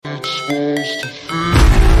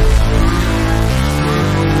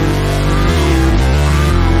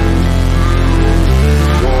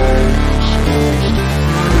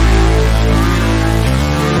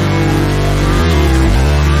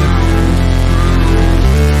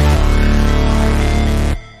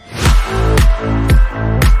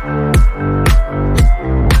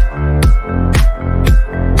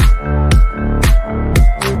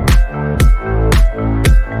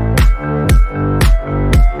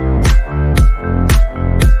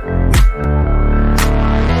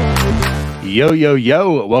Yo, yo,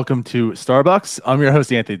 yo. Welcome to Starbucks. I'm your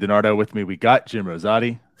host, Anthony DiNardo. With me, we got Jim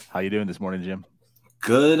Rosati. How you doing this morning, Jim?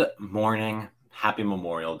 Good morning. Happy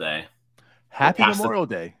Memorial Day. Happy Memorial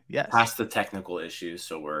Day. Yes. Past the technical issues,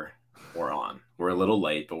 so we're on. We're a little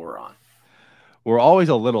late, but we're on. We're always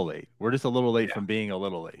a little late. We're just a little late from being a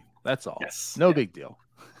little late. That's all. Yes. No big deal.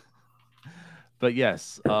 But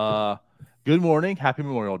yes, good morning. Happy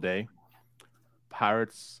Memorial Day.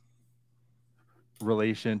 Pirates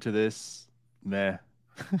relation to this, meh.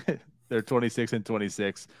 They're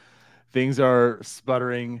 26-26. Things are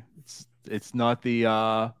sputtering. It's not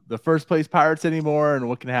the first place Pirates anymore, and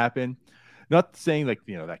what can happen. Not saying that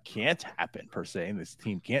can't happen per se, and this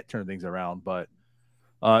team can't turn things around, but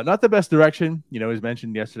not the best direction. As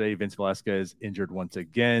mentioned yesterday, Vince Velasquez injured once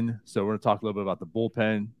again. So we're going to talk a little bit about the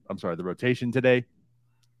rotation today.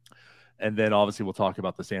 And then obviously we'll talk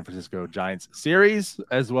about the San Francisco Giants series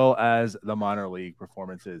as well as the minor league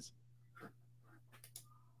performances.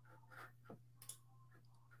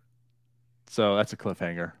 So that's a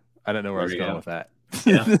cliffhanger. I don't know where I was going with that.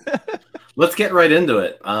 Yeah. Let's get right into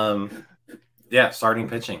it. Starting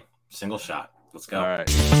pitching, single shot. Let's go. All right.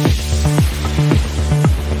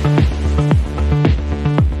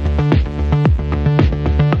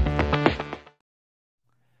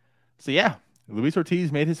 So yeah, Luis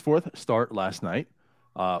Ortiz made his fourth start last night.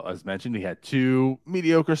 As mentioned, he had two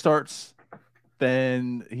mediocre starts.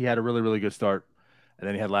 Then he had a really, really good start. And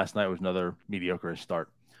then he had last night was another mediocre start.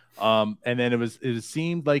 And then it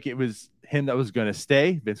seemed like it was him that was going to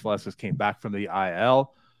stay. Vince Velasquez came back from the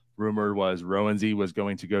IL. Rumored was Roansy was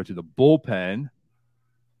going to go to the bullpen.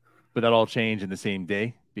 But that all changed in the same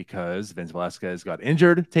day because Vince Velasquez got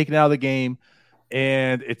injured, taken out of the game.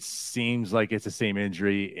 And it seems like it's the same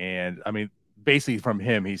injury. And I mean, basically from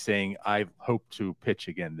him, he's saying, I hope to pitch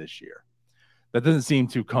again this year. That doesn't seem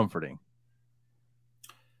too comforting.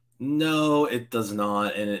 No, it does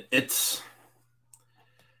not. And it's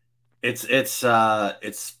sad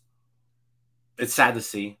to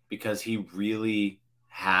see because he really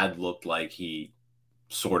had looked like he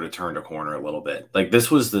sort of turned a corner a little bit. Like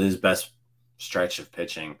this was his best stretch of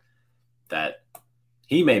pitching that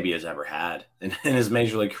he maybe has ever had in his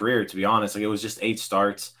major league career, to be honest. Like it was just 8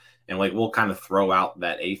 starts. And we'll kind of throw out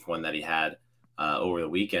that 8th one that he had over the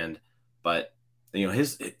weekend. But,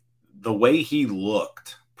 the way he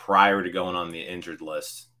looked prior to going on the injured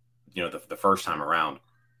list, the first time around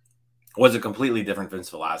was a completely different Vince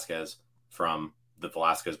Velasquez from the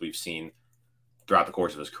Velasquez we've seen throughout the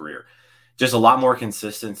course of his career. Just a lot more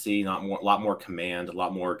consistency, a lot more command, a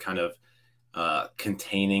lot more kind of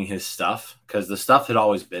containing his stuff because the stuff had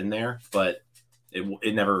always been there, but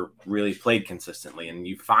it never really played consistently, and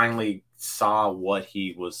you finally saw what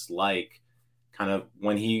he was like, kind of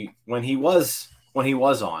when he was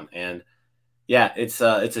on. And yeah, it's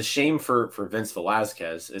a shame for Vince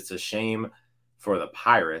Velasquez. It's a shame for the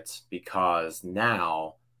Pirates because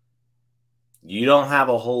now you don't have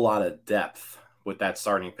a whole lot of depth with that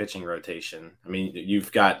starting pitching rotation. I mean,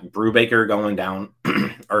 you've got Brubaker going down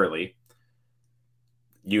early.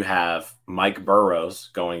 You have Mike Burrows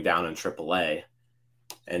going down in AAA.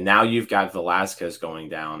 And now you've got Velasquez going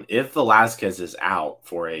down. If Velasquez is out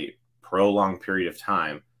for a prolonged period of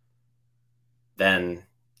time, then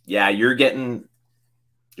yeah, you're getting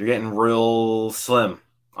real slim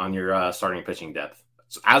on your starting pitching depth.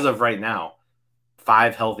 So as of right now,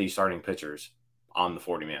 5 healthy starting pitchers on the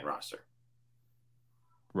 40-man roster.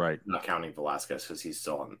 Right. Not counting Velasquez because he's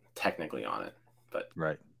still technically on it, but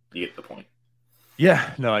right. You get the point.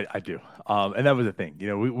 Yeah, no, I do. And that was the thing.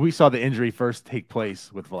 We saw the injury first take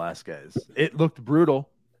place with Velasquez. It looked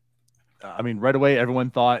brutal. I mean, right away,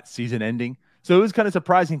 everyone thought season ending. So it was kind of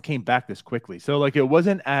surprising he came back this quickly. So, it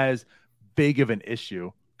wasn't as big of an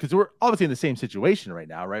issue because we're obviously in the same situation right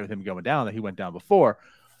now, right, with him going down that he went down before.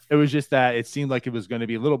 It was just that it seemed like it was going to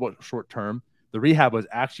be a little bit short term. The rehab was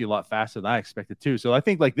actually a lot faster than I expected too. So I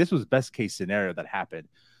think this was best case scenario that happened.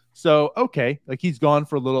 So, okay, he's gone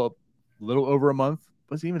for a little over a month.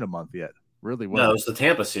 Wasn't even a month yet. Really wasn't. No, it was the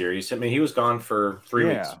Tampa series. I mean, he was gone for 3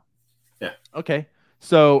 weeks. Yeah. Okay.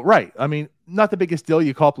 So, right. I mean, not the biggest deal.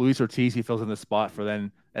 You call up Luis Ortiz, he fills in the spot for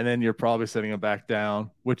then, and then you're probably sending him back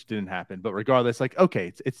down, which didn't happen. But regardless, like,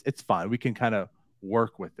 okay, it's fine. We can kind of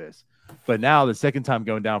work with this. But now the second time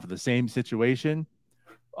going down for the same situation,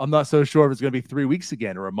 I'm not so sure if it's going to be 3 weeks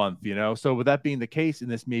again or a month, you know? So with that being the case, and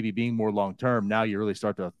this maybe being more long-term, now you really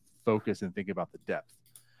start to focus and think about the depth.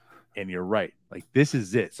 And you're right. Like, this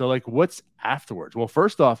is it. So like, what's afterwards? Well,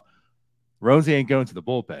 first off, Rosie ain't going to the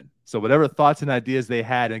bullpen. So whatever thoughts and ideas they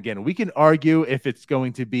had, and again, we can argue if it's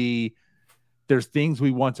going to be, there's things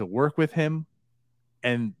we want to work with him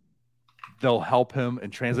and they'll help him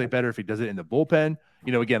and translate better if he does it in the bullpen.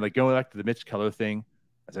 You know, again, like going back to the Mitch Keller thing,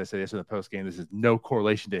 as I said yesterday in the post game, this is no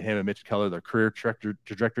correlation to him and Mitch Keller, their career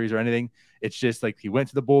trajectories or anything. It's just like he went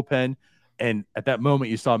to the bullpen, and at that moment,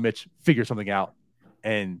 you saw Mitch figure something out,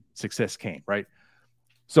 and success came, right?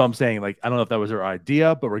 So I'm saying, like, I don't know if that was their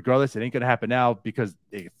idea, but regardless, it ain't going to happen now because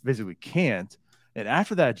they physically can't. And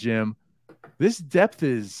after that, Jim, this depth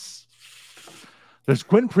is there's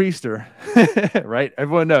Quinn Priester, right?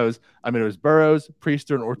 Everyone knows. I mean, it was Burrows,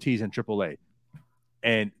 Priester, and Ortiz in AAA,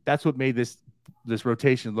 and that's what made this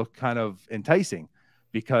rotation look kind of enticing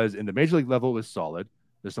because in the major league level it was solid.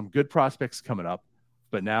 There's some good prospects coming up,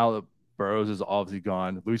 but now Burrows is obviously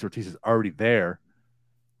gone. Luis Ortiz is already there.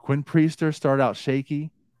 Quinn Priester started out shaky.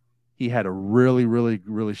 He had a really, really,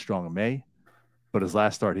 really strong May, but his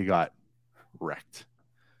last start he got wrecked.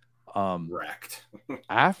 Wrecked.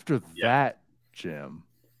 After that, Jim,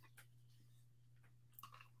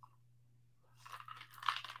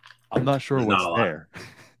 I'm not sure what's there.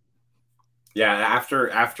 Yeah,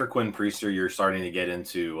 after Quinn Priester, you're starting to get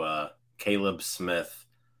into Caleb Smith,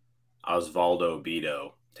 Osvaldo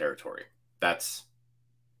Bido territory. That's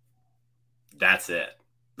it.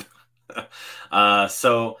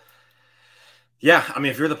 So yeah, I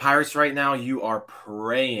mean, if you're the Pirates right now, you are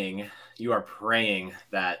praying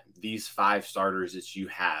that these 5 starters that you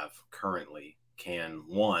have currently can,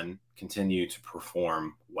 1, continue to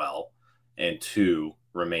perform well, and 2,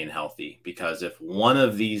 remain healthy. Because if one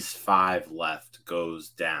of these 5 left goes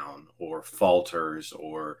down or falters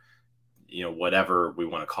or, you know, whatever we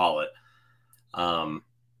want to call it, I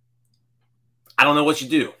don't know what you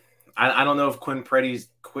do. I don't know if Quinn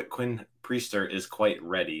Priester is quite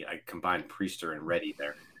ready. I combined Priester and ready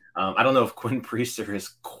there. I don't know if Quinn Priester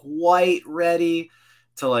is quite ready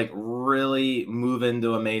to like really move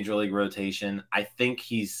into a major league rotation. I think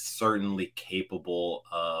he's certainly capable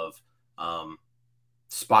of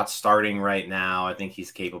spot starting right now. I think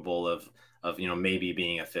he's capable of you know, maybe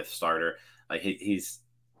being a 5th starter. Like he's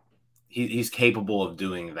capable of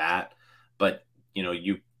doing that, but you know,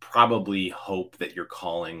 you probably hope that you're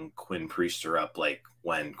calling Quinn Priester up like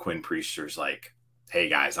when Quinn Priester's like, "Hey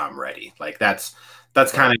guys, I'm ready." Like that's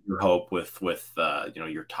right. Kind of your hope with you know,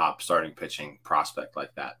 your top starting pitching prospect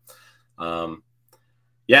like that.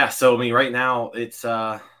 Yeah, so I mean, right now it's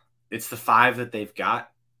the 5 that they've got,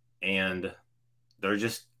 and they're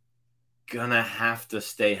just gonna have to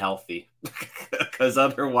stay healthy because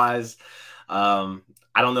otherwise, I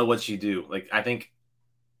don't know what you do. Like, I think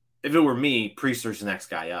if it were me, Priester's the next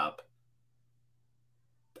guy up.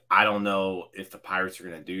 I don't know if the Pirates are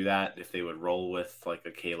going to do that, if they would roll with like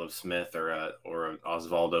a Caleb Smith or a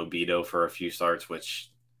Osvaldo Bido for a few starts,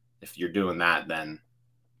 which if you're doing that, then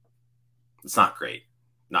it's not great.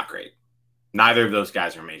 Not great. Neither of those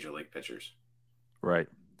guys are major league pitchers. Right.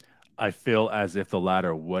 I feel as if the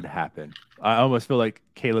latter would happen. I almost feel like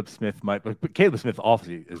Caleb Smith might, but Caleb Smith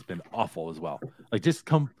obviously has been awful as well. Like just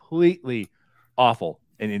completely awful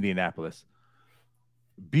in Indianapolis.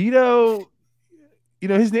 Beto, you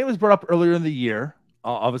know, his name was brought up earlier in the year.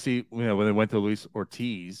 Obviously, you know, when they went to Luis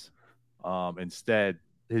Ortiz, instead,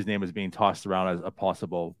 his name is being tossed around as a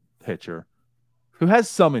possible pitcher who has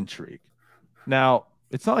some intrigue. Now,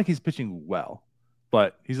 it's not like he's pitching well,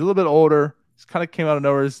 but he's a little bit older. He's kind of came out of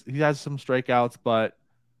nowhere. He has some strikeouts, but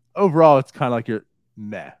overall, it's kind of like you're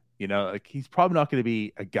meh. You know, like he's probably not going to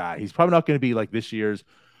be a guy. He's probably not going to be like this year's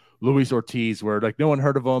Luis Ortiz, where like no one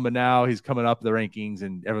heard of him, and now he's coming up the rankings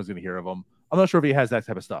and everyone's going to hear of him. I'm not sure if he has that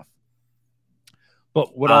type of stuff.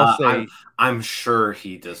 But what I'll say, I'm sure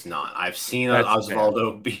he does not. I've seen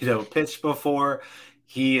Osvaldo Bido pitch before.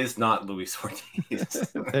 He is not Luis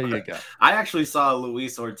Ortiz. There you go. I actually saw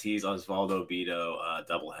Luis Ortiz Osvaldo Bido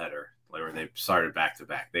doubleheader where they started back to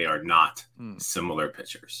back. They are not similar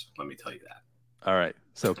pitchers. Let me tell you that. All right.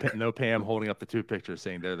 So no Pam holding up the 2 pictures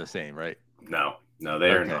saying they're the same, right? No,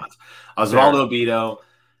 they are not. Osvaldo Bido,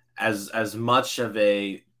 as much of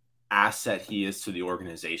a asset he is to the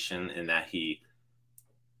organization in that he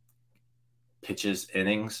pitches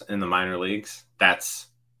innings in the minor leagues, I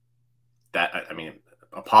mean,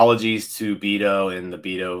 apologies to Beto and the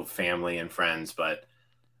Beto family and friends, but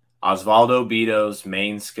Osvaldo Beto's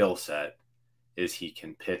main skill set is he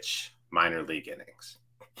can pitch minor league innings.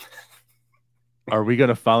 Are we going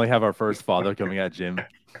to finally have our first father coming at Jim?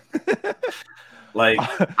 Like,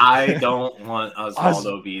 I don't want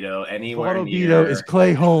Osvaldo Beto anywhere Osvaldo near. Beto is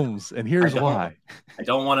Clay Holmes, and here's why. I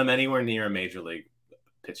don't want him anywhere near a major league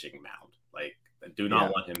pitching mound. Like, I do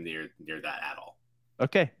not want him near that at all.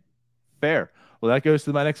 Okay, fair. Well, that goes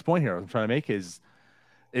to my next point here. I'm trying to make is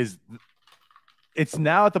it's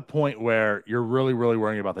now at the point where you're really, really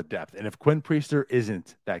worrying about the depth. And if Quinn Priester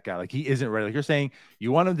isn't that guy, like he isn't ready, like you're saying,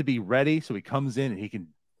 you want him to be ready so he comes in and he can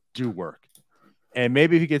do work. And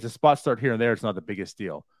maybe if he gets a spot start here and there, it's not the biggest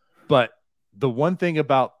deal. But the one thing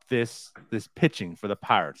about this pitching for the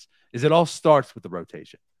Pirates is it all starts with the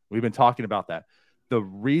rotation. We've been talking about that. The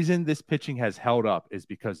reason this pitching has held up is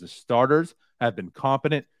because the starters have been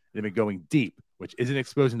competent. They've been going deep, which isn't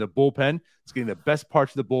exposing the bullpen. It's getting the best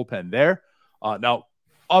parts of the bullpen there. Now,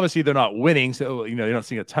 obviously, they're not winning, so you're not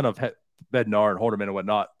seeing a ton of Bednar and Holderman and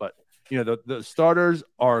whatnot. But the starters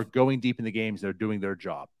are going deep in the games. They're doing their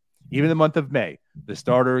job. Even the month of May, the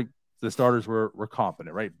starters were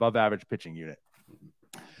competent, right? Above average pitching unit.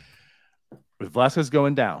 With Velasquez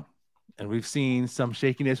going down, and we've seen some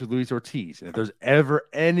shakiness with Luis Ortiz. And if there's ever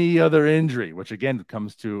any other injury, which again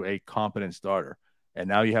comes to a competent starter, and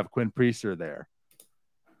now you have Quinn Priester there.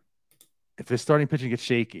 If this starting pitching gets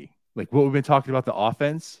shaky, like what we've been talking about the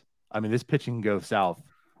offense, I mean, this pitching can go south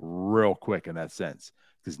real quick in that sense.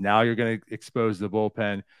 Because now you're going to expose the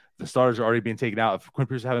bullpen. The starters are already being taken out. If Quinn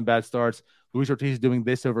Priester's having bad starts, Luis Ortiz is doing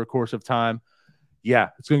this over a course of time. Yeah,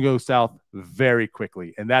 it's going to go south very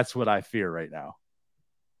quickly. And that's what I fear right now.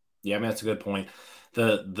 Yeah, I mean, that's a good point.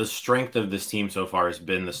 The strength of this team so far has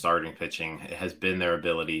been the starting pitching. It has been their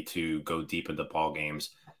ability to go deep into ball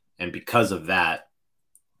games. And because of that,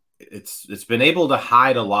 it's been able to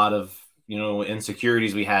hide a lot of,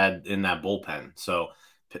 insecurities we had in that bullpen. So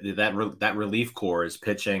that relief core is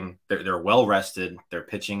pitching. They're well rested. They're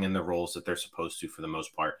pitching in the roles that they're supposed to for the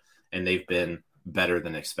most part. And they've been better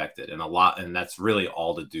than expected. And that's really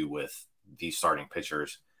all to do with these starting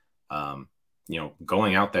pitchers,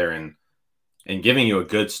 going out there and giving you a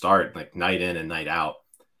good start, like night in and night out.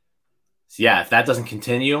 So yeah, if that doesn't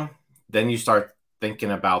continue, then you start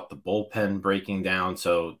thinking about the bullpen breaking down.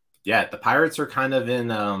 So yeah, the Pirates are kind of in,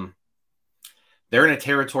 they're in a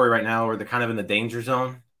territory right now where they're kind of in the danger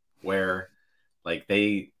zone where like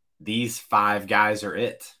these five guys are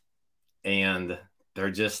it. And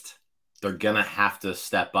they're going to have to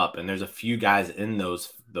step up. And there's a few guys in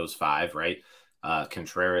those five, right?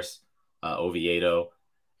 Contreras, Oviedo,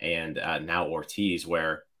 and now Ortiz,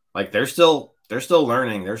 where like they're still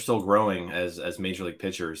learning, they're still growing as major league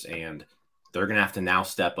pitchers, and they're gonna have to now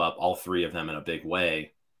step up, all three of them, in a big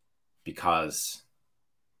way, because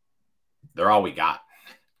they're all we got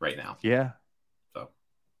right now. Yeah. So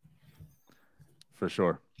for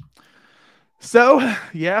sure. So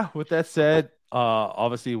yeah, with that said,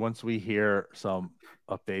 obviously once we hear some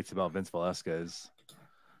updates about Vince Velasquez,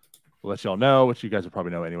 we'll let y'all know, which you guys will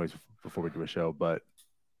probably know anyways before we do a show. But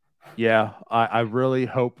yeah, I really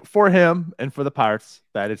hope for him and for the Pirates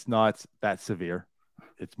that it's not that severe.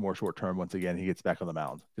 It's more short term. Once again, he gets back on the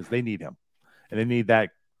mound because they need him, and they need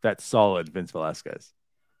that solid Vince Velasquez.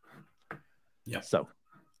 Yeah. So,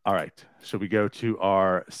 all right, should we go to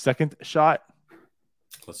our second shot?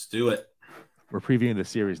 Let's do it. We're previewing the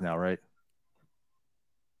series now, right?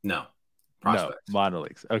 No, prospects. No, minor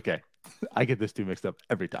leagues. Okay, I get this two mixed up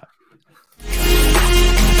every time.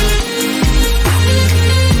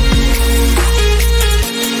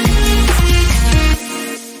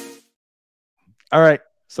 All right,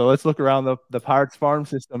 so let's look around the Pirates farm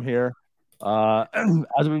system here. As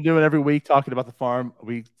we've been doing every week, talking about the farm,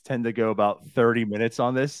 we tend to go about 30 minutes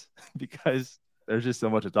on this because there's just so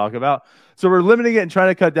much to talk about. So we're limiting it and trying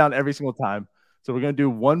to cut down every single time. So we're going to do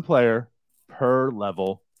one player per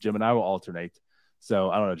level. Jim and I will alternate. So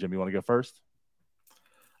I don't know, Jim, you want to go first?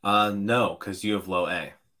 No, because you have low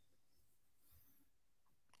A.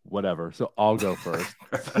 Whatever. So I'll go first.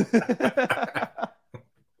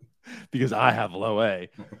 Because I have low A.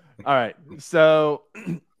 All right. So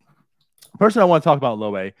person I want to talk about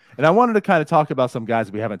low A, and I wanted to kind of talk about some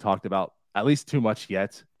guys we haven't talked about at least too much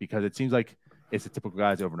yet, because it seems like it's the typical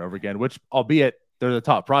guys over and over again, which albeit they're the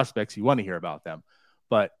top prospects, you want to hear about them.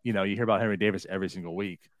 But, you hear about Henry Davis every single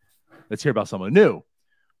week. Let's hear about someone new.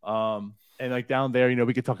 And like down there,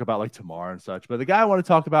 we could talk about like Tamar and such. But the guy I want to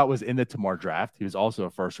talk about was in the Tamar draft. He was also a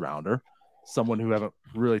first rounder, someone who haven't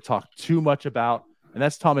really talked too much about, and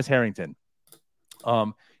that's Thomas Harrington.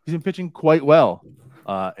 He's been pitching quite well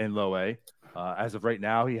in low A. As of right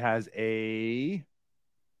now, he has a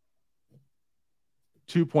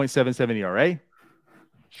 2.77 ERA,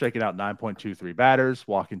 striking out 9.23 batters,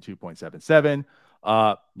 walking 2.77.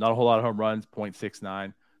 Not a whole lot of home runs,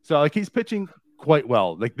 0.69. So like he's pitching quite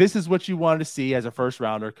well. Like this is what you wanted to see as a first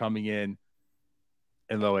rounder coming in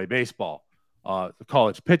low A baseball. The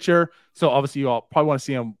college pitcher. So obviously you all probably want to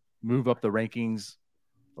see him move up the rankings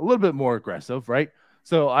a little bit more aggressive, right?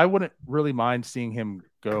 So I wouldn't really mind seeing him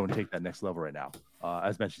go and take that next level right now.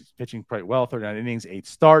 As mentioned, he's pitching quite well, 39 innings, 8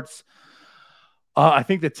 starts. I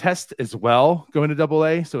think the test as well going to Double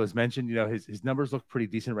A. So as mentioned, his numbers look pretty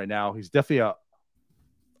decent right now. He's definitely a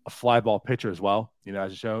fly ball pitcher as well.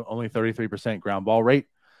 As shown, only 33% ground ball rate.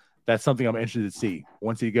 That's something I'm interested to see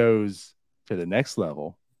once he goes to the next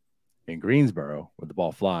level in Greensboro where the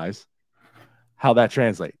ball flies, how that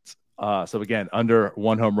translates. So again, under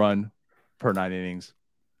 1 home run per 9 innings.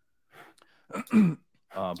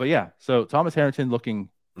 But yeah, so Thomas Harrington looking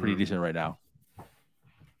pretty decent right now.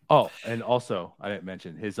 Oh, and also I didn't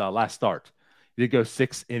mention his last start. He did go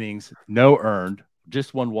 6 innings, no earned,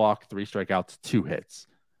 just 1 walk, 3 strikeouts, 2 hits.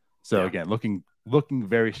 So again, looking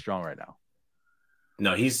very strong right now.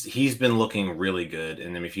 No, he's been looking really good.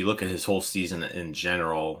 And then if you look at his whole season in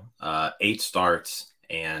general, 8 starts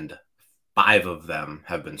and 5 of them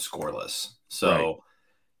have been scoreless. So Right.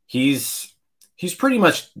 he's pretty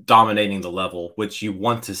much dominating the level, which you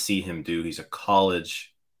want to see him do. He's a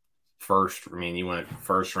college first. I mean, you went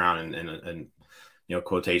first round and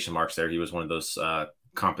quotation marks there. He was one of those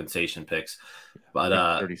compensation picks, but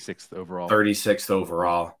 36th overall. 36th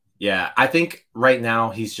overall. Yeah, I think right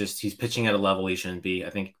now he's pitching at a level he shouldn't be.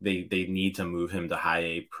 I think they need to move him to high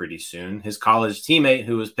A pretty soon. His college teammate,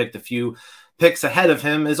 who was picked a few picks ahead of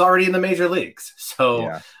him, is already in the major leagues.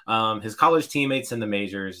 So his college teammates in the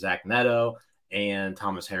majors, Zach Neto and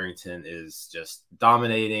Thomas Harrington, is just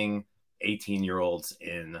dominating 18-year-olds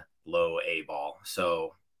in low A ball.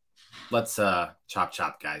 So let's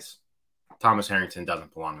chop, guys. Thomas Harrington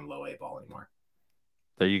doesn't belong in low A ball anymore.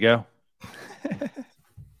 There you go.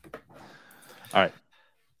 All right.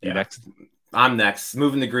 You next? I'm next.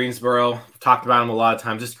 Moving to Greensboro. Talked about him a lot of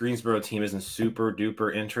times. This Greensboro team isn't super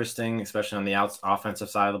duper interesting, especially on the offensive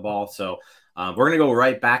side of the ball. So we're going to go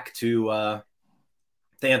right back to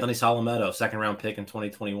Anthony Solometo, 2nd round pick in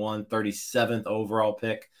 2021, 37th overall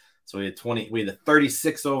pick. So we had the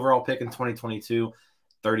 36th overall pick in 2022,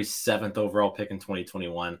 37th overall pick in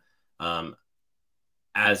 2021.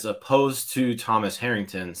 As opposed to Thomas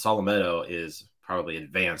Harrington, Solometo is probably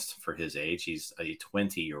advanced for his age. He's a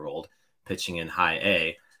 20-year-old pitching in high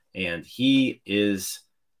A, and he's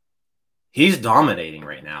dominating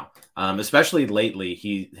right now. Especially lately,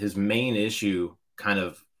 his main issue kind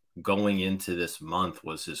of going into this month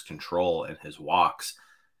was his control and his walks.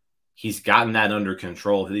 He's gotten that under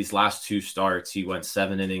control. These last 2 starts, he went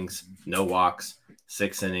 7 innings, no walks,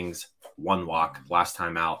 6 innings, 1 walk last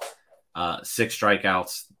time out. 6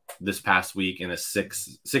 strikeouts this past week and a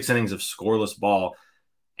six innings of scoreless ball.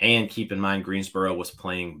 And keep in mind, Greensboro was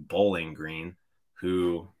playing Bowling Green,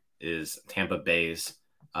 who is Tampa Bay's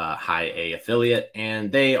high A affiliate,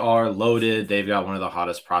 and they are loaded. They've got one of the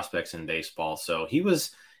hottest prospects in baseball. So he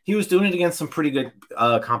was doing it against some pretty good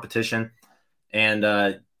competition,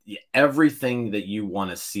 and everything that you want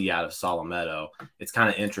to see out of Solometo. It's kind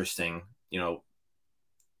of interesting.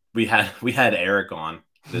 We had Eric on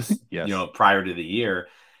this, prior to the year,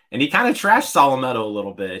 and he kind of trashed Solometo a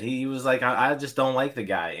little bit. He was like, I just don't like the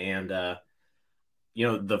guy. And,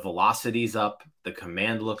 the velocity's up. The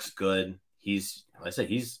command looks good. Like I said,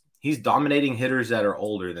 he's dominating hitters that are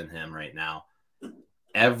older than him right now.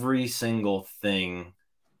 Every single thing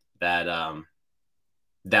that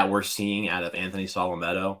we're seeing out of Anthony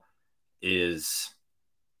Solometo is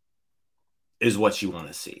what you want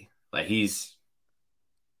to see. Like he's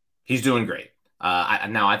doing great.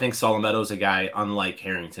 I think Solometo's a guy unlike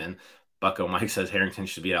Harrington. Bucko Mike says Harrington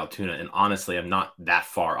should be at Altoona, and honestly, I'm not that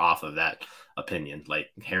far off of that opinion. Like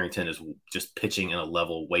Harrington is just pitching in a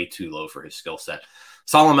level way too low for his skill set.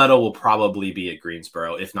 Solometo will probably be at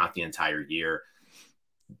Greensboro, if not the entire year,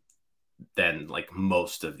 then like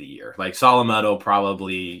most of the year. Like Solometo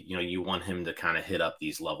probably, you want him to kind of hit up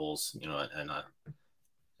these levels, in a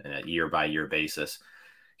year-by-year basis.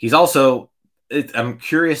 He's also... I'm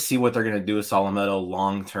curious to see what they're going to do with Solometo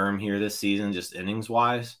long term here this season, just innings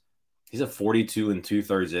wise. He's at 42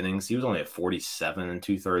 2/3 innings. He was only at 47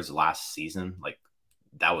 2/3 last season. Like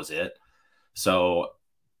that was it. So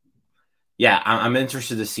yeah, I'm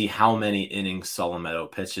interested to see how many innings Solometo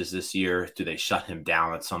pitches this year. Do they shut him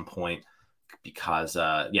down at some point? Because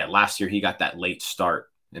last year he got that late start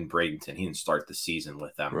in Bradenton. He didn't start the season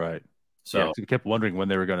with them. Right. So we kept wondering when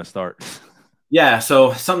they were going to start. Yeah,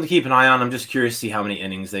 so something to keep an eye on. I'm just curious to see how many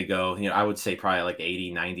innings they go. I would say probably like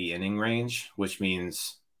 80, 90 inning range, which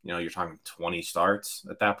means, you're talking 20 starts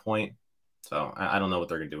at that point. So I don't know what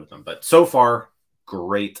they're going to do with them. But so far,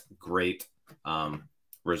 great, great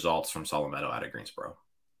results from Solometo out of Greensboro.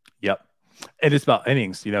 Yep. And it's about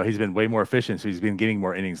innings. He's been way more efficient, so he's been getting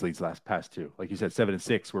more innings leads past two. Like you said,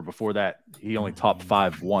 7-6. Where before that, he only topped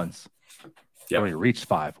 5 once. Yep. Or he reached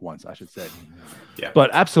 5 once, I should say. Yeah.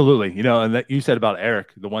 But absolutely, and that you said about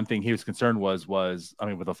Eric, the one thing he was concerned was with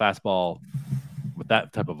a fastball with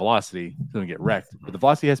that type of velocity, he's going to get wrecked. But the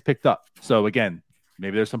velocity has picked up. So again,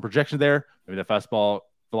 maybe there's some projection there. Maybe the fastball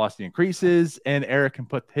velocity increases, and Eric can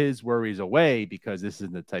put his worries away because this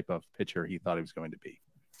isn't the type of pitcher he thought he was going to be.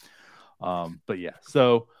 But yeah,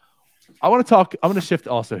 so I'm going to shift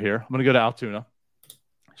also here. I'm going to go to Altoona,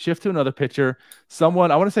 shift to another pitcher,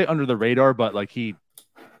 someone I want to say under the radar, but like he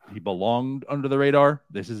belonged under the radar.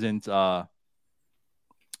 This isn't, someone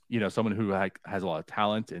who has a lot of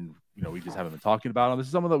talent, and we just haven't been talking about him. This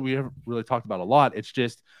is someone that we haven't really talked about a lot. It's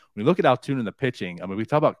just when we look at Altoona in the pitching. I mean, we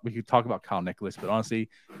could talk about Kyle Nicholas, but honestly,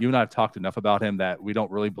 you and I have talked enough about him that we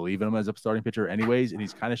don't really believe in him as a starting pitcher, anyways, and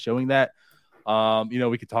he's kind of showing that.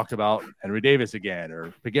 We could talk about Henry Davis again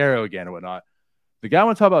or Peguero again or whatnot. The guy I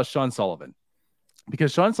want to talk about is Sean Sullivan,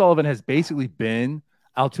 because Sean Sullivan has basically been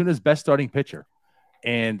Altoona's best starting pitcher.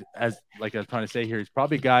 And as like I was trying to say here, he's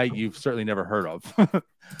probably a guy you've certainly never heard of.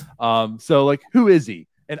 So like, who is he?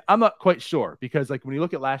 And I'm not quite sure, because like when you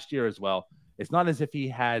look at last year as well, it's not as if he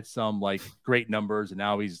had some like great numbers and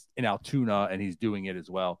now he's in Altoona and he's doing it as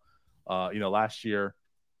well. Last year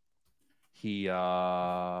he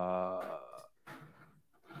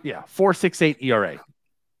 4.68 ERA,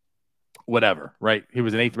 whatever, right? He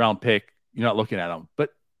was an 8th round pick. You're not looking at him,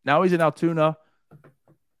 but now he's in Altoona.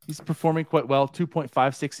 He's performing quite well.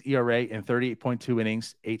 2.56 ERA in 38.2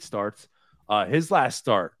 innings, 8 starts. His last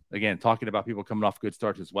start, again, talking about people coming off good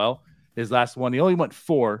starts as well. His last one, he only went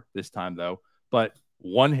 4 this time though, but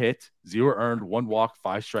 1 hit, 0 earned, 1 walk,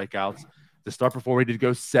 5 strikeouts. The start before he did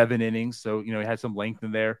go 7 innings, so he had some length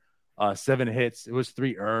in there. 7 hits, it was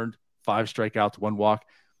 3 earned, 5 strikeouts, 1 walk.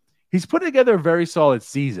 He's put together a very solid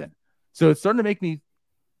season. So it's starting to make me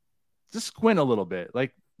just squint a little bit.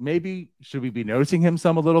 Like, maybe should we be noticing him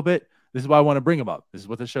some a little bit? This is why I want to bring him up. This is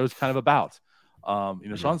what the show's kind of about.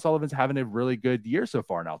 Sean Sullivan's having a really good year so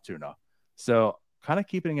far in Altoona. So kind of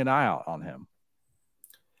keeping an eye out on him.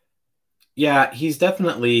 Yeah, he's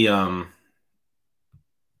definitely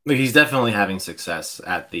having success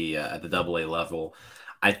at the AA level.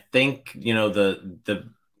 I think,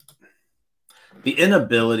 the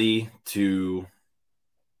inability to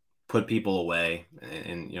put people away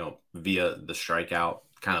and via the strikeout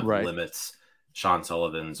kind of limits Sean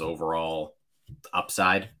Sullivan's overall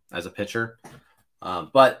upside as a pitcher.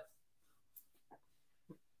 But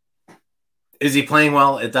is he playing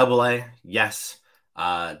well at AA? Yes.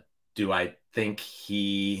 Do I think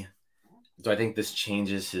this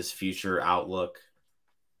changes his future outlook?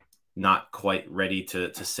 Not quite ready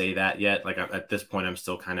to say that yet. Like, at this point, I'm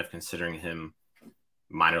still kind of considering him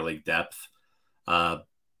minor league depth. But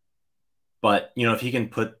if he can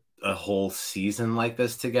put a whole season like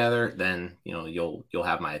this together, then you'll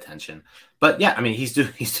have my attention. But yeah, I mean, he's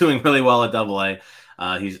doing really well at AA.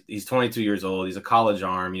 He's 22 years old. He's a college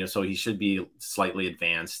arm, so he should be slightly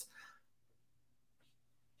advanced.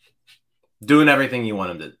 Doing everything you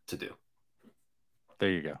want him to do. There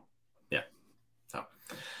you go. Yeah. So,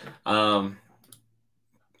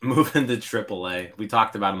 moving to AAA, we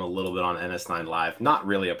talked about him a little bit on NS9 Live. Not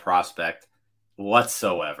really a prospect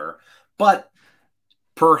whatsoever, but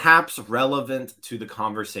perhaps relevant to the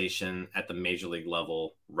conversation at the major league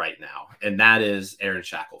level right now, and that is Aaron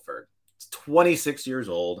Shackelford. He's 26 years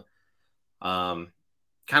old, kind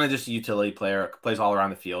of just a utility player, plays all around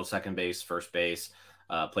the field, second base, first base,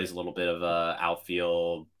 plays a little bit of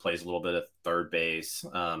outfield, plays a little bit of third base,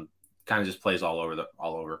 kind of just plays all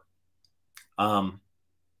over.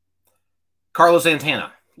 Carlos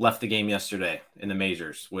Santana left the game yesterday in the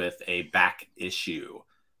majors with a back issue.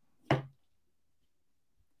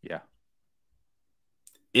 Yeah.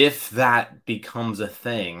 If that becomes a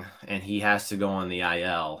thing and he has to go on the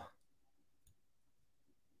IL,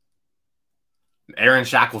 Aaron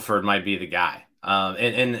Shackelford might be the guy.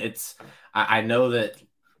 And it's, I know that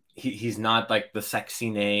he's not like the sexy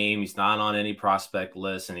name. He's not on any prospect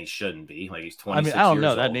list, and he shouldn't be. Like, he's 26 years old. I don't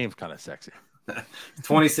know. That name's kind of sexy.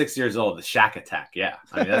 26 years old, the Shack Attack. Yeah.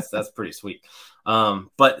 I mean, that's pretty sweet.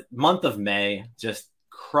 But month of May, just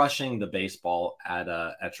crushing the baseball at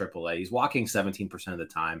AAA. He's walking 17% of the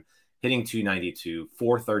time, hitting 292,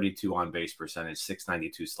 432 on base percentage,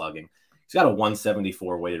 692 slugging. He's got a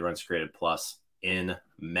 174 weighted runs created plus in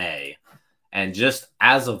May. And just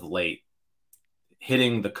as of late,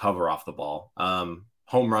 hitting the cover off the ball,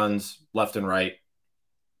 home runs left and right,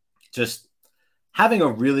 just having a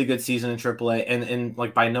really good season in AAA. And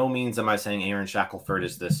like, by no means am I saying Aaron Shackelford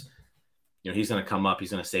is this, he's going to come up,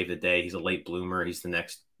 he's going to save the day, he's a late bloomer, he's the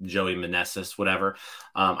next Joey Meneses, whatever.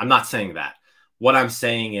 I'm not saying that. What I'm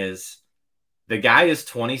saying is the guy is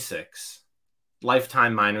 26,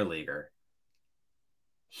 lifetime minor leaguer.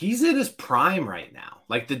 He's in his prime right now.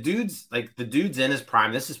 Like the dude's in his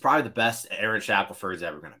prime. This is probably the best Aaron Shackelford is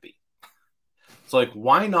ever going to be. So like,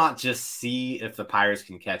 why not just see if the Pirates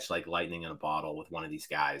can catch like lightning in a bottle with one of these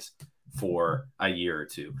guys for a year or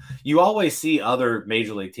two? You always see other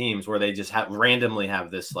major league teams where they just randomly have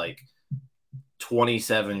this like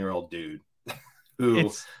 27-year-old dude who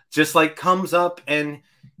just like comes up and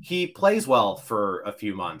he plays well for a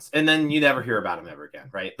few months and then you never hear about him ever again,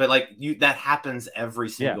 right? But like that happens every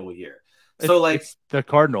single year. So it's the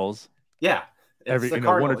Cardinals. Yeah. Every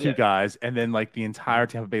one or two guys, and then like the entire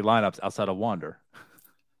Tampa Bay lineups outside of Wander.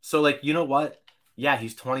 So like, you know what? Yeah,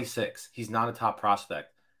 he's 26. He's not a top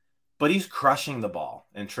prospect, but he's crushing the ball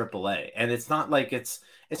in AAA. And it's not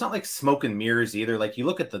like smoke and mirrors either. Like you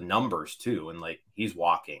look at the numbers too, and like he's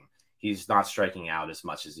walking. He's not striking out as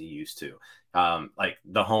much as he used to. Like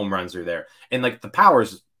the home runs are there, and like the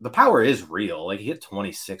power is real. Like he hit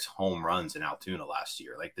 26 home runs in Altoona last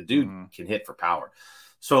year. Like the dude can hit for power.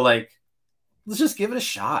 So like, let's just give it a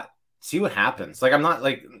shot. See what happens. Like I'm not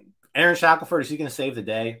like Aaron Shackelford. Is he going to save the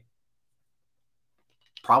day?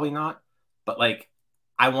 Probably not. But like,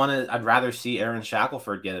 I'd rather see Aaron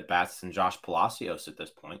Shackelford get at bats than Josh Palacios at this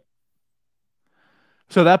point.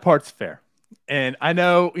 So that part's fair. And I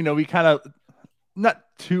know, we kind of not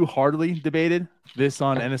too hardly debated this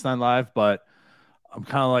on NS9 Live, but I'm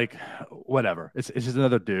kind of like, whatever. It's just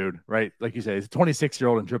another dude, right? Like you say, he's a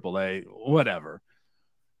 26-year-old in AAA, whatever.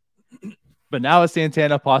 But now with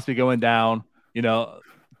Santana possibly going down,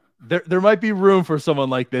 there might be room for someone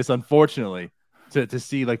like this, unfortunately, to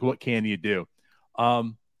see like what can you do.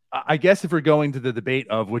 I guess if we're going to the debate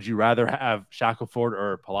of would you rather have Shackelford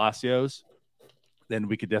or Palacios, then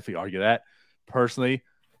we could definitely argue that. Personally,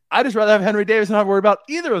 I just rather have Henry Davis and not worry about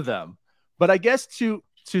either of them. But I guess to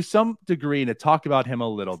some degree, and to talk about him a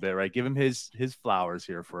little bit, right? Give him his flowers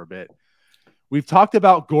here for a bit. We've talked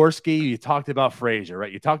about Gorski. You talked about Frazier,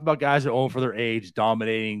 right? You talked about guys that are old for their age,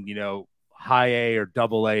 dominating, high A or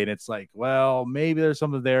double A. And it's like, well, maybe there's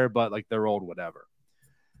something there, but like they're old, whatever.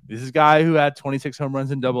 This is a guy who had 26 home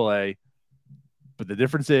runs in double A. But the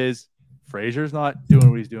difference is Frazier's not doing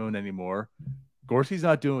what he's doing anymore. Gorski's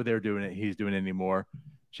not doing what he's doing anymore.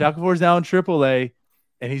 Shackelford's now in AAA,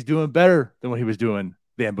 and he's doing better than what he was doing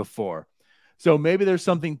than before. So maybe there's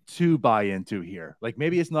something to buy into here. Like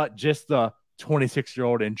maybe it's not just the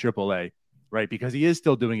 26-year-old in AAA, right? Because he is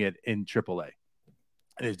still doing it in AAA.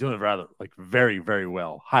 And he's doing it rather like very, very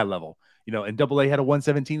well, high level. In AA had a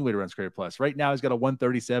 117 weighted runs created plus. Right now he's got a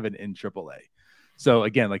 137 in AAA. So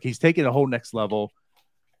again, like he's taking a whole next level.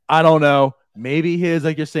 I don't know. Maybe he is,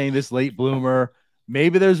 like you're saying, this late bloomer.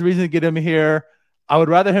 Maybe there's reason to get him here. I would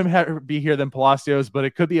rather him be here than Palacios, but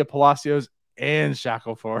it could be a Palacios and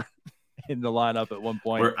Shackelford in the lineup at one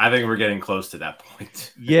point. I think we're getting close to that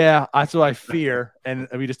point. Yeah, that's what I fear. And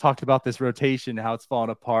we just talked about this rotation, how it's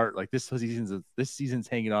falling apart. Like this season's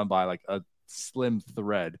hanging on by like a slim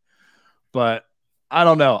thread. But I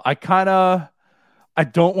don't know. I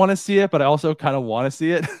don't want to see it, but I also kind of want to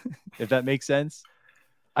see it, if that makes sense.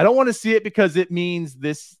 I don't want to see it because it means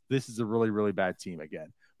this is a really, really bad team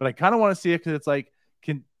again. But I kind of want to see it because it's like,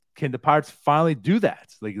 can the Pirates finally do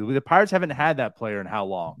that? Like the Pirates haven't had that player in how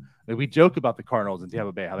long? Like we joke about the Cardinals and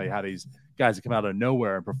Tampa Bay, how they had these guys that come out of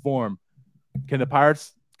nowhere and perform. Can the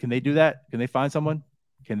Pirates, can they do that? Can they find someone?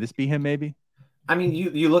 Can this be him maybe? I mean,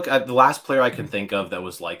 you look at the last player I can think of that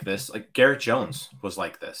was like this, like Garrett Jones was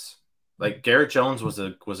like this. Like Garrett Jones was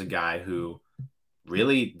a guy who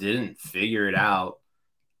really didn't figure it out,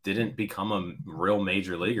 didn't become a real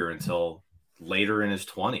major leaguer until later in his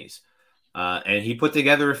 20s. And he put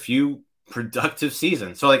together a few productive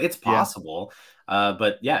seasons. So like it's possible. Yeah.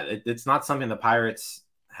 But yeah, it's not something the Pirates,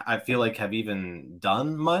 I feel like, have even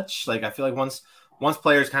done much. Like I feel like once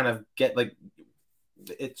players kind of get like,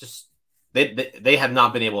 it just, they have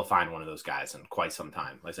not been able to find one of those guys in quite some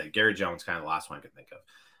time. Like I said, Garrett Jones, kind of the last one I could think of.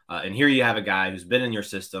 And here you have a guy who's been in your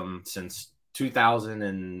system since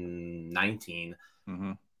 2019.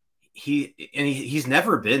 Mm-hmm. He's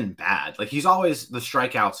never been bad. Like he's always, the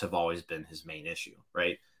strikeouts have always been his main issue,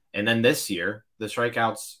 right? And then this year, the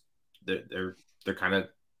strikeouts, they're kind of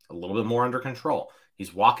a little bit more under control.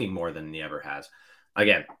 He's walking more than he ever has.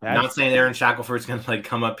 Again, Bad not saying Aaron Shackelford's going to like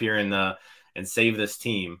come up here and save this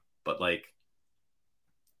team, but like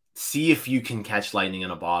see if you can catch lightning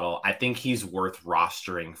in a bottle. I think he's worth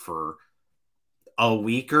rostering for a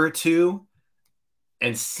week or two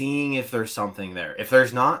and seeing if there's something there. If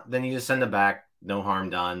there's not, then you just send it back. No harm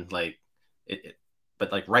done. Like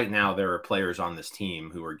but like right now, there are players on this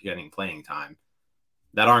team who are getting playing time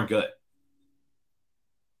that aren't good.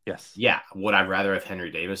 Yes. Yeah. Would I rather have Henry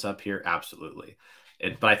Davis up here? Absolutely.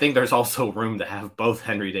 But I think there's also room to have both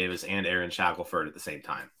Henry Davis and Aaron Shackelford at the same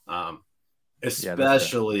time.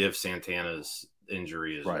 Especially if Santana's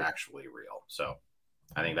injury is actually real. So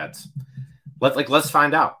I think let's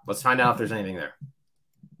find out. Let's find out if there's anything there.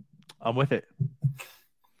 I'm with it.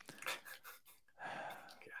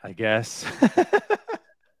 I guess.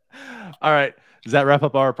 All right. Does that wrap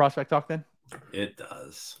up our prospect talk then? It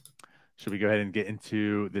does. Should we go ahead and get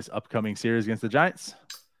into this upcoming series against the Giants?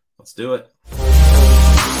 Let's do it.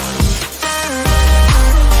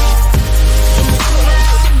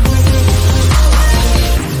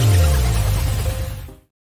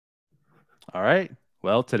 All right.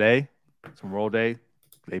 Well, today, it's Memorial Day.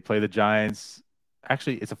 They play the Giants.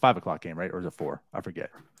 Actually, it's a 5:00 game, right? Or is it 4? I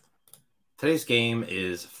forget. Today's game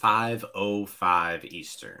is 5:05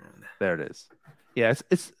 Eastern. There it is. Yeah,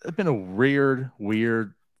 it's been a weird,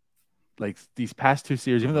 like these past 2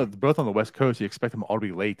 series, even though they're both on the West Coast, you expect them all to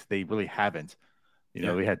be late. They really haven't. You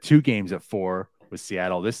know, we had 2 games at 4 with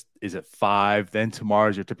Seattle. This is at 5. Then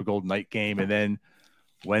tomorrow's your typical night game. And then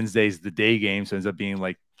Wednesday's the day game. So it ends up being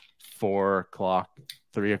like 4:00,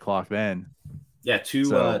 3:00 then. Yeah,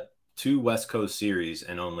 two West Coast series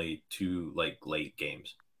and only 2 like late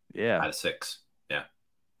games. Yeah. Out of 6. Yeah.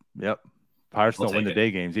 Yep. Pirates don't win the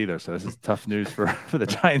day games either. So this is tough news for the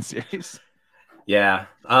Giants series. Yeah.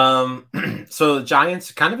 So the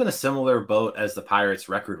Giants kind of in a similar boat as the Pirates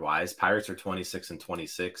record-wise. Pirates are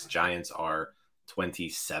 26-26. Giants are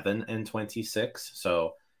 27-26.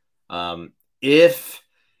 So if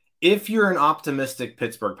you're an optimistic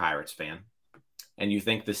Pittsburgh Pirates fan and you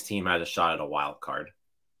think this team has a shot at a wild card,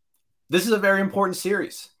 this is a very important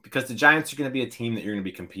series because the Giants are going to be a team that you're going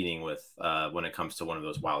to be competing with when it comes to one of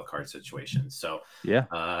those wild card situations. So,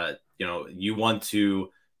 yeah, you want to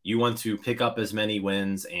pick up as many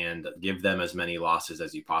wins and give them as many losses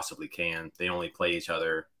as you possibly can. They only play each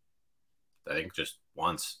other, I think, just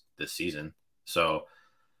once this season. So,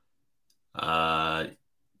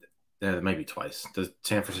 maybe twice. Does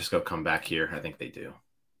San Francisco come back here? I think they do.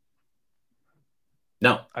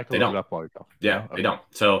 No, they don't. Yeah, they don't.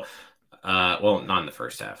 So, well, not in the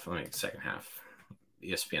first half. Let me second half.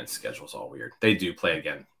 ESPN's schedule is all weird. They do play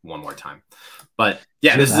again one more time, but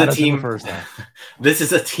yeah, this is a team. This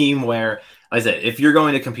is a team where, like I said, if you're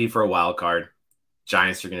going to compete for a wild card,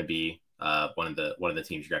 Giants are going to be one of the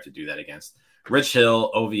teams you have to do that against. Rich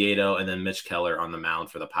Hill, Oviedo, and then Mitch Keller on the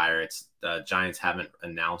mound for the Pirates. Giants haven't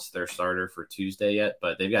announced their starter for Tuesday yet,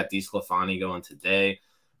 but they've got DeSclafani going today,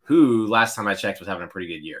 who last time I checked was having a pretty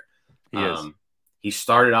good year. He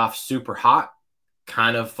started off super hot,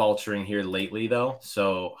 kind of faltering here lately though.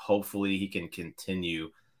 So hopefully he can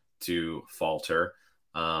continue to falter.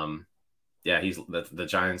 The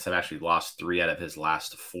Giants have actually lost 3 out of his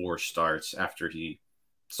last 4 starts after he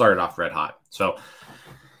started off red hot. So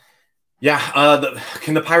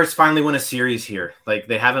can the Pirates finally win a series here? Like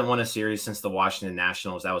they haven't won a series since the Washington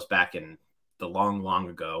Nationals. That was back in the long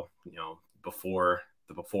ago, before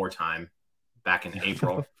time, back in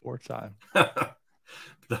April. Before time.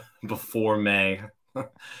 Before May.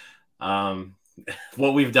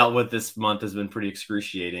 What we've dealt with this month has been pretty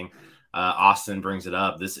excruciating. Austin brings it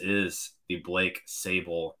up. This is the Blake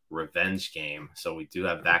Sable revenge game. So we do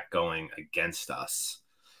have that going against us.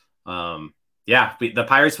 The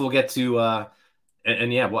Pirates will get to I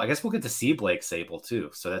guess we'll get to see Blake Sable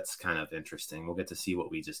too. So that's kind of interesting. We'll get to see what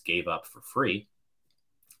we just gave up for free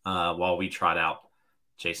while we trot out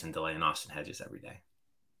Jason DeLay and Austin Hedges every day.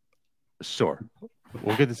 Sure.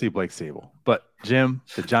 We'll get to see Blake Sable. But, Jim,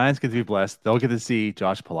 the Giants get to be blessed. They'll get to see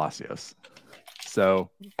Josh Palacios.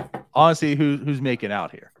 So, honestly, who's making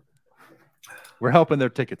out here? We're helping their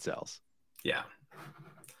ticket sales. Yeah.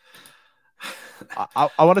 I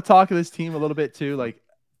want to talk to this team a little bit, too. Like,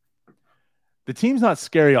 the team's not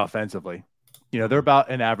scary offensively. They're about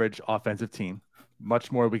an average offensive team.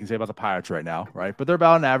 Much more we can say about the Pirates right now, right? But they're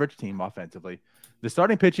about an average team offensively. The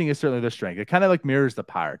starting pitching is certainly their strength. It kind of like mirrors the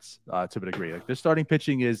Pirates to a degree. Like their starting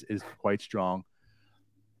pitching is quite strong.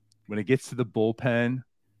 When it gets to the bullpen,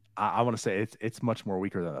 I want to say it's much more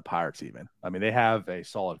weaker than the Pirates even. I mean, they have a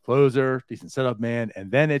solid closer, decent setup man,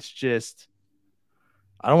 and then it's just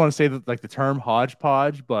I don't want to say that like the term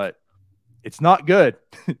hodgepodge, but it's not good.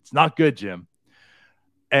 It's not good, Jim.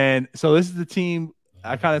 And so this is the team.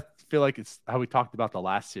 I kind of feel like it's how we talked about the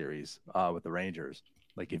last series with the Rangers.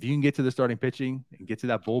 Like if you can get to the starting pitching and get to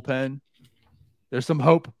that bullpen, there's some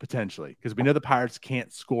hope potentially because we know the Pirates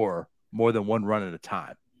can't score more than one run at a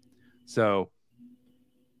time. So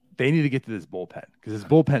they need to get to this bullpen because this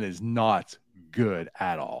bullpen is not good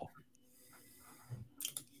at all.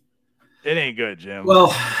 It ain't good, Jim.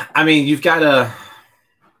 Well, I mean, you've got to.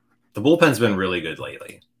 The bullpen's been really good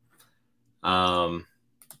lately.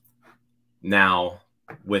 Now,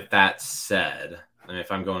 with that said, and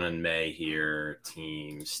if I'm going in May here,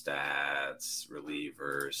 team stats,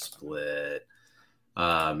 relievers, split,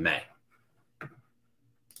 May.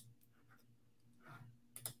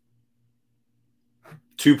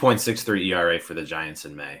 .63 ERA for the Giants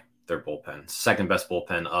in May. Their bullpen, second best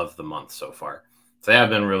bullpen of the month so far. So they have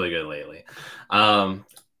been really good lately.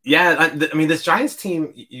 Yeah, I mean, this Giants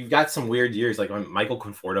team, you've got some weird years, like when Michael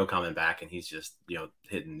Conforto coming back and he's just,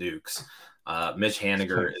 hitting nukes. Mitch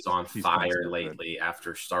Haniger is on fire lately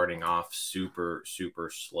after starting off super,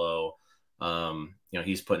 super slow.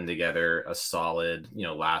 He's putting together a solid,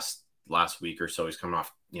 last week or so. He's coming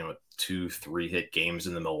off, 2-3 hit games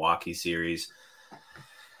in the Milwaukee series.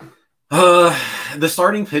 The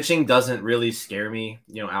starting pitching doesn't really scare me,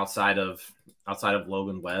 outside of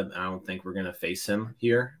Logan Webb. I don't think we're going to face him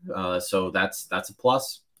here. So that's a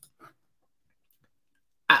plus.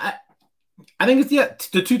 I think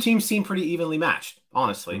the two teams seem pretty evenly matched,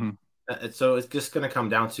 honestly. Mm-hmm. So it's just going to come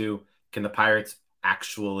down to, can the Pirates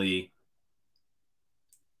actually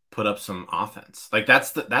put up some offense? Like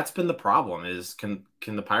that's been the problem is can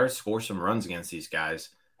the Pirates score some runs against these guys?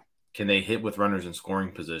 Can they hit with runners in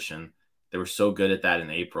scoring position? They were so good at that in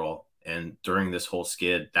April. And during this whole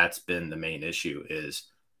skid, that's been the main issue is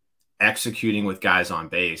executing with guys on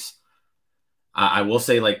base. I will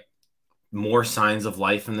say like more signs of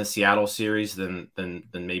life in the Seattle series than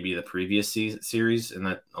maybe the previous series. And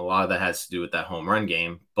that a lot of that has to do with that home run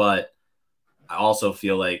game. But I also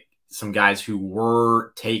feel like some guys who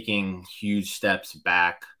were taking huge steps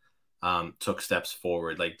back took steps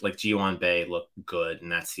forward. Like Ji-hwan Bae looked good in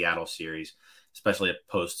that Seattle series, especially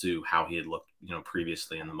opposed to how he had looked,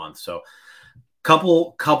 previously in the month. So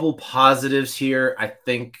couple positives here. I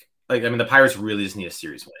think, the Pirates really just need a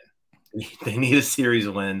series win. They need a series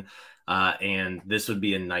win. And this would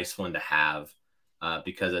be a nice one to have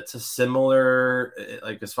because it's a similar,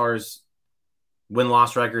 as far as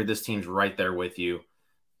win-loss record, this team's right there with you.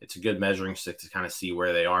 It's a good measuring stick to kind of see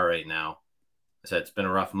where they are right now. I said it's been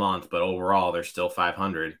a rough month, but overall, they're still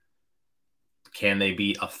 500. Can they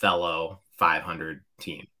beat a fellow 500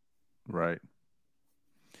 team? Right.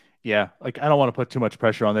 Yeah, I don't want to put too much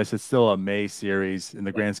pressure on this. It's still a May series in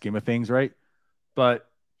the grand scheme of things, right? But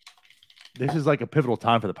this is like a pivotal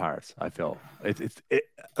time for the Pirates, I feel. The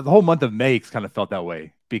whole month of May kind of felt that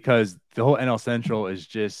way because the whole NL Central is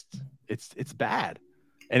just it's bad.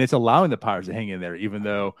 And it's allowing the Pirates to hang in there, even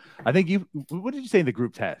though I think what did you say in the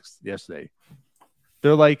group text yesterday?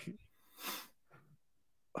 They're like,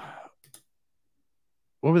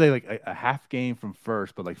 what were they like a half game from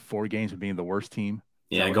first, but like 4 games from being the worst team?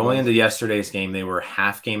 Yeah, going into yesterday's game, they were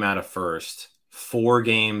half game out of first, 4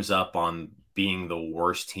 games up on being the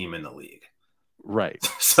worst team in the league. Right.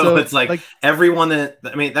 So it's like everyone that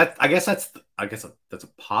I guess that's a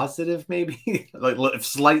positive, maybe like a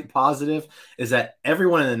slight positive is that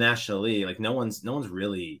everyone in the National League, like no one's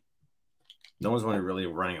really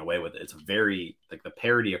running away with it. It's a very like the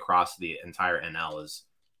parity across the entire NL is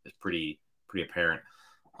pretty apparent.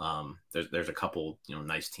 There's a couple,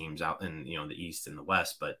 nice teams out in, the East and the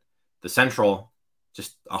West, but the Central,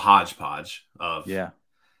 just a hodgepodge of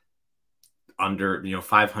under,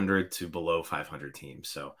 500 to below 500 teams.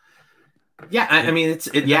 So yeah,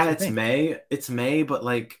 it's May, but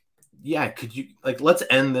like, yeah, could you let's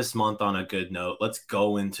end this month on a good note. Let's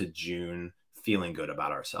go into June feeling good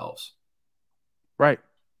about ourselves. Right.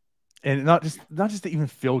 And not just to even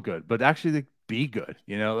feel good, but actually to be good.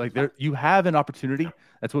 You have an opportunity.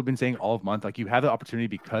 That's what we've been saying all of month. Like you have the opportunity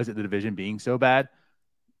because of the division being so bad.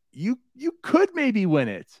 You could maybe win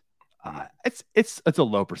it. It's a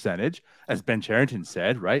low percentage, as Ben Cherington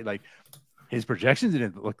said, right? Like his projections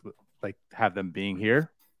didn't look like have them being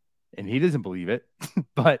here, and he doesn't believe it.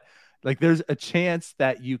 But like there's a chance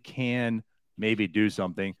that you can maybe do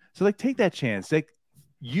something. So like take that chance. Like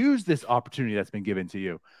use this opportunity that's been given to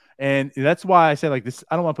you. And that's why I say like this,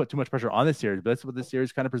 I don't want to put too much pressure on this series, but that's what this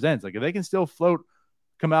series kind of presents. Like if they can still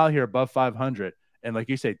come out here above 500 and like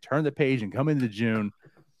you say, turn the page and come into June,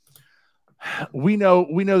 we know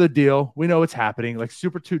the deal. We know what's happening. Like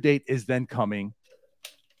Super 2 date is then coming.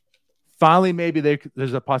 Finally, maybe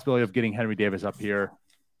there's a possibility of getting Henry Davis up here.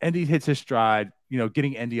 Endy hits his stride,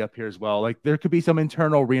 getting Endy up here as well. Like there could be some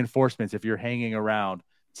internal reinforcements if you're hanging around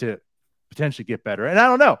to potentially get better. And I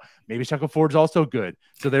don't know, maybe Shackelford's also good.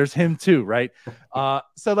 So there's him too, right?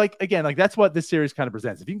 So like again, like that's what this series kind of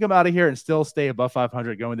presents. If you can come out of here and still stay above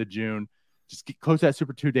 500 going to June, just get close to that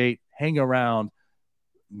Super 2 date, hang around,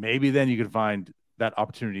 maybe then you could find that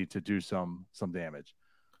opportunity to do some damage.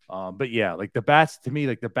 But yeah, like the bats, to me,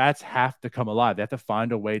 like the bats have to come alive. They have to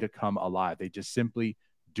find a way to come alive. They just simply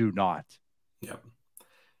do not. Yep.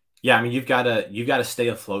 Yeah, I mean you've got to stay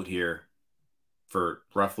afloat here for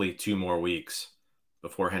roughly 2 more weeks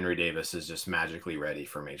before Henry Davis is just magically ready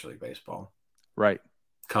for Major League Baseball. Right.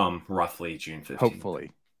 Come roughly June 15th.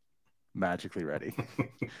 Hopefully magically ready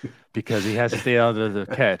because he has to stay under the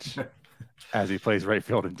catch as he plays right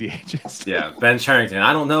field and DHs. Yeah, Ben Charrington.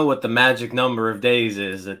 I don't know what the magic number of days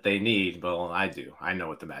is that they need, but I do. I know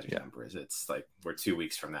what the magic number is. It's like we're 2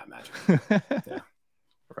 weeks from that magic. Yeah.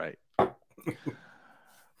 Right.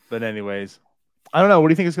 But anyways, I don't know. What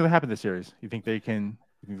do you think is going to happen this series? You think they're going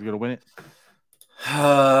to win it?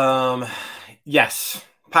 Yes.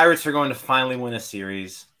 Pirates are going to finally win a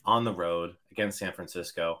series on the road against San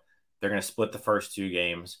Francisco. They're going to split the first 2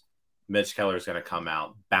 games. Mitch Keller is going to come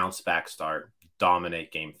out, bounce back start,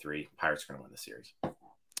 dominate game 3. Pirates are going to win the series.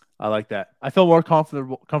 I like that. I feel more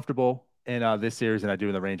comfortable in this series than I do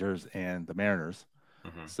in the Rangers and the Mariners.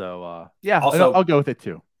 Mm-hmm. So, yeah, also, I'll go with it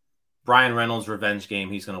too. Brian Reynolds' revenge game.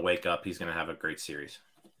 He's going to wake up. He's going to have a great series.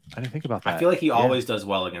 I didn't think about that. I feel like he always does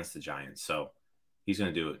well against the Giants, so he's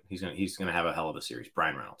going to do it. He's going to have a hell of a series.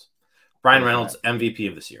 Brian Reynolds. Brian Reynolds, MVP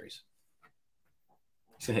of the series.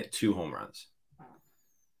 He's going to hit 2 home runs.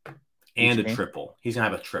 And a triple. He's going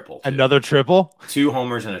to have a triple, too. Another triple? 2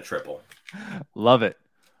 homers and a triple. Love it.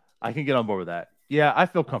 I can get on board with that. Yeah, I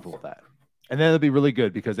feel comfortable with that. And then it'll be really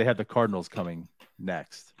good because they have the Cardinals coming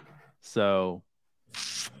next. So,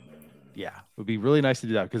 yeah, it would be really nice to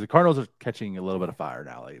do that because the Cardinals are catching a little bit of fire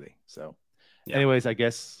now lately. So, anyways, I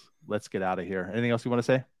guess let's get out of here. Anything else you want to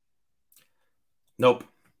say? Nope.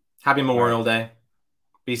 Happy Memorial Day.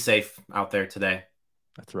 Be safe out there today.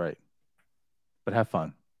 That's right. But have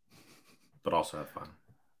fun. But also have fun.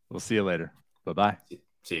 We'll see you later. Bye-bye.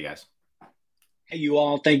 See you guys. Hey, you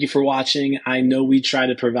all. Thank you for watching. I know we try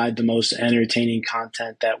to provide the most entertaining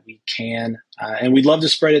content that we can, and we'd love to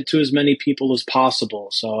spread it to as many people as possible.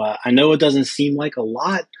 So I know it doesn't seem like a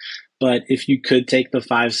lot, but if you could take the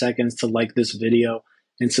 5 seconds to like this video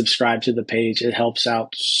and subscribe to the page, it helps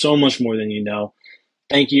out so much more than you know.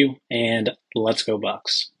 Thank you, and let's go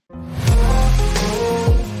Bucks.